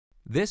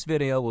This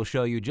video will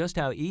show you just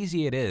how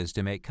easy it is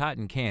to make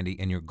cotton candy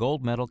in your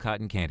Gold Medal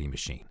cotton candy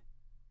machine.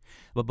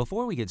 But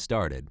before we get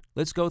started,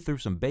 let's go through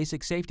some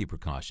basic safety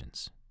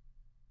precautions.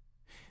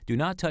 Do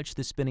not touch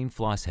the spinning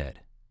floss head.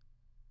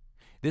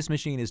 This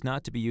machine is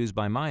not to be used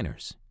by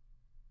minors.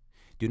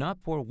 Do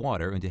not pour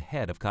water into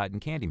head of cotton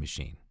candy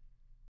machine.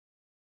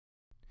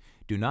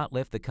 Do not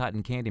lift the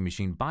cotton candy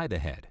machine by the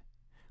head.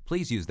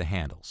 Please use the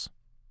handles.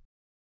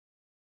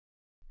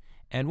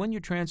 And when you're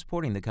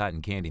transporting the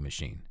cotton candy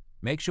machine,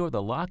 make sure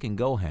the lock and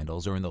go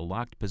handles are in the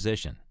locked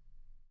position.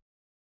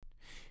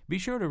 Be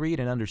sure to read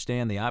and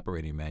understand the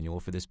operating manual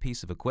for this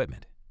piece of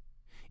equipment.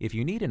 If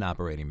you need an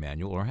operating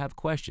manual or have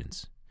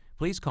questions,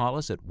 please call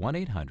us at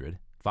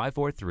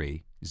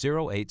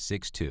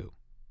 1-800-543-0862.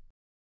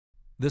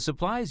 The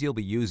supplies you'll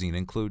be using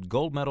include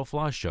Gold Medal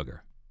floss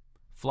sugar,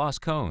 floss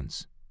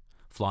cones,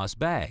 floss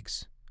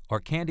bags, or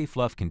candy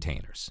fluff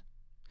containers.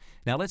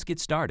 Now let's get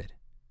started.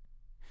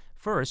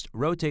 First,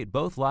 rotate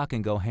both lock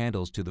and go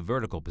handles to the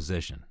vertical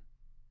position.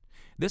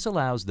 This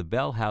allows the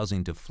bell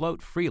housing to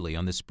float freely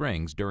on the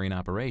springs during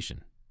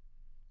operation.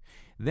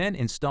 Then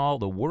install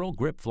the Whirl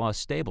Grip Floss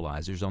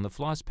stabilizers on the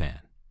floss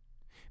pan,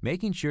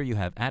 making sure you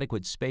have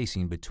adequate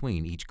spacing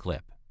between each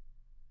clip.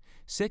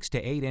 6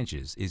 to 8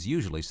 inches is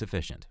usually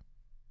sufficient.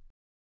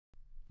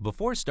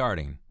 Before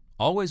starting,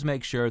 always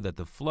make sure that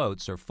the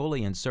floats are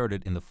fully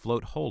inserted in the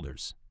float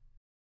holders.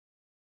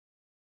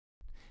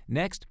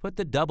 Next, put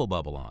the double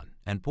bubble on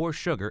and pour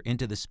sugar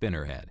into the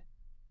spinner head.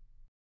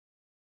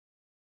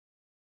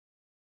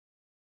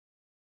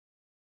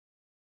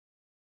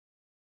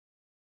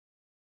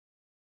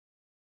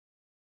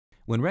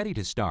 When ready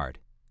to start,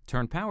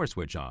 turn power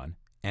switch on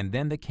and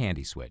then the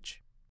candy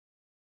switch.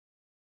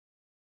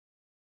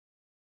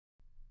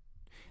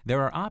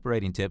 There are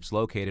operating tips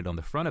located on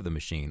the front of the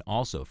machine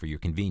also for your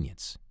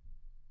convenience.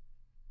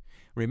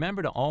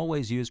 Remember to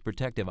always use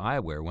protective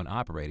eyewear when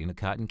operating a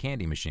cotton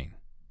candy machine.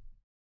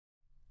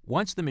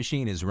 Once the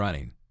machine is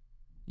running,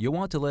 you'll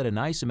want to let a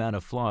nice amount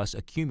of floss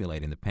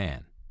accumulate in the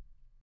pan.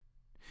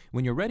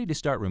 When you're ready to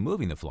start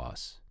removing the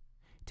floss,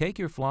 take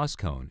your floss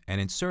cone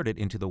and insert it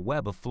into the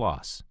web of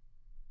floss.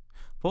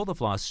 Pull the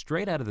floss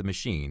straight out of the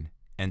machine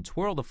and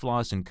twirl the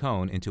floss and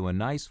cone into a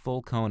nice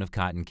full cone of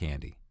cotton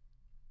candy.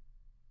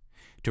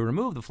 To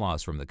remove the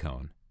floss from the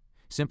cone,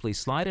 simply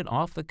slide it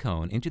off the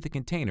cone into the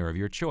container of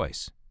your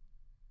choice.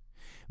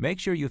 Make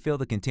sure you fill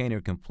the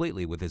container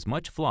completely with as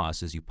much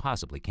floss as you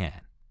possibly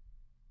can.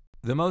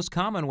 The most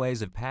common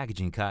ways of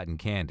packaging cotton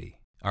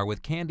candy are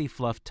with candy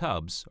fluff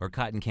tubs or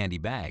cotton candy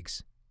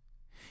bags.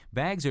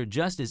 Bags are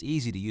just as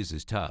easy to use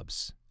as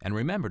tubs, and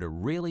remember to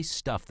really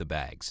stuff the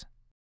bags.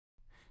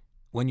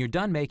 When you're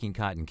done making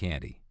cotton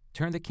candy,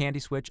 turn the candy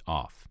switch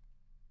off.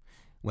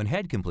 When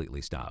head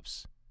completely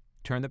stops,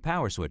 turn the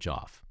power switch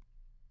off.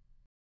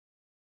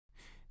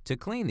 To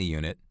clean the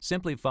unit,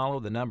 simply follow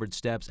the numbered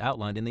steps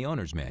outlined in the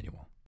owner's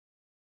manual.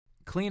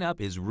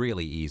 Cleanup is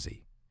really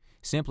easy.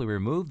 Simply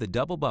remove the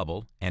double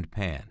bubble and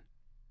pan.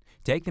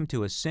 Take them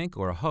to a sink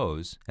or a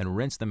hose and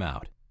rinse them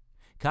out.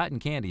 Cotton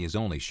candy is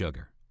only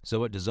sugar,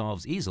 so it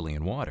dissolves easily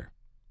in water.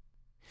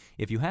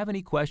 If you have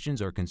any questions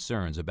or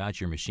concerns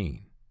about your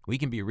machine, we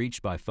can be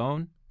reached by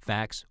phone,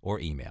 fax, or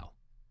email.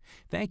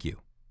 Thank you,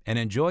 and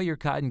enjoy your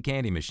cotton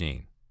candy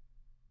machine.